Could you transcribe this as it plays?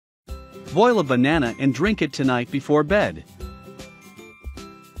Boil a banana and drink it tonight before bed.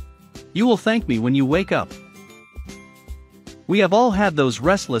 You will thank me when you wake up. We have all had those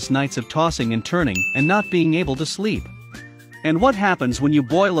restless nights of tossing and turning and not being able to sleep. And what happens when you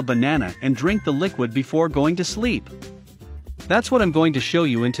boil a banana and drink the liquid before going to sleep? That's what I'm going to show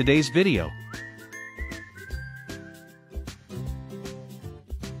you in today's video.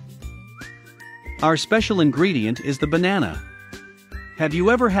 Our special ingredient is the banana. Have you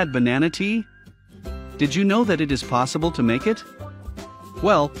ever had banana tea? Did you know that it is possible to make it?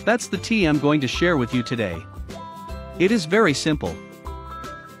 Well, that's the tea I'm going to share with you today. It is very simple.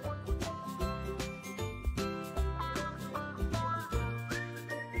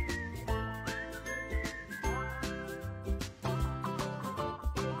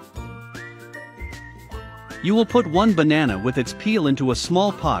 You will put one banana with its peel into a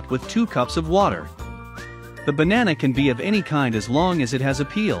small pot with 2 cups of water. The banana can be of any kind as long as it has a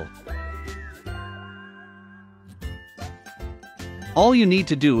peel. All you need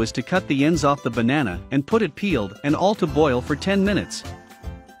to do is to cut the ends off the banana and put it peeled and all to boil for 10 minutes.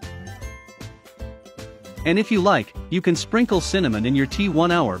 And if you like, you can sprinkle cinnamon in your tea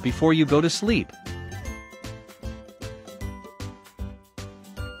 1 hour before you go to sleep.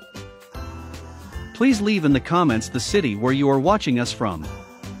 Please leave in the comments the city where you are watching us from.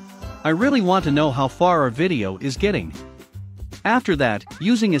 I really want to know how far our video is getting. After that,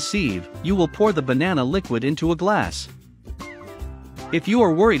 using a sieve, you will pour the banana liquid into a glass. If you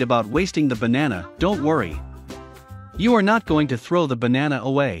are worried about wasting the banana, don't worry. You are not going to throw the banana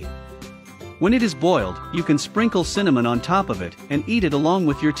away. When it is boiled, you can sprinkle cinnamon on top of it and eat it along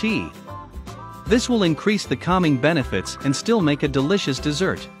with your tea. This will increase the calming benefits and still make a delicious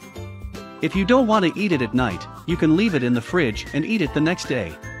dessert. If you don't want to eat it at night, you can leave it in the fridge and eat it the next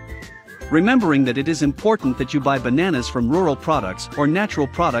day. Remembering that it is important that you buy bananas from rural products or natural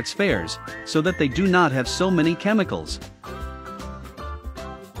products fairs, so that they do not have so many chemicals.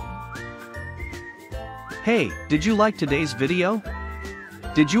 Hey, did you like today's video?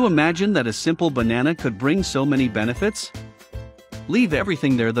 Did you imagine that a simple banana could bring so many benefits? Leave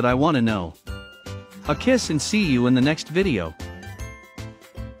everything there that I want to know. A kiss and see you in the next video.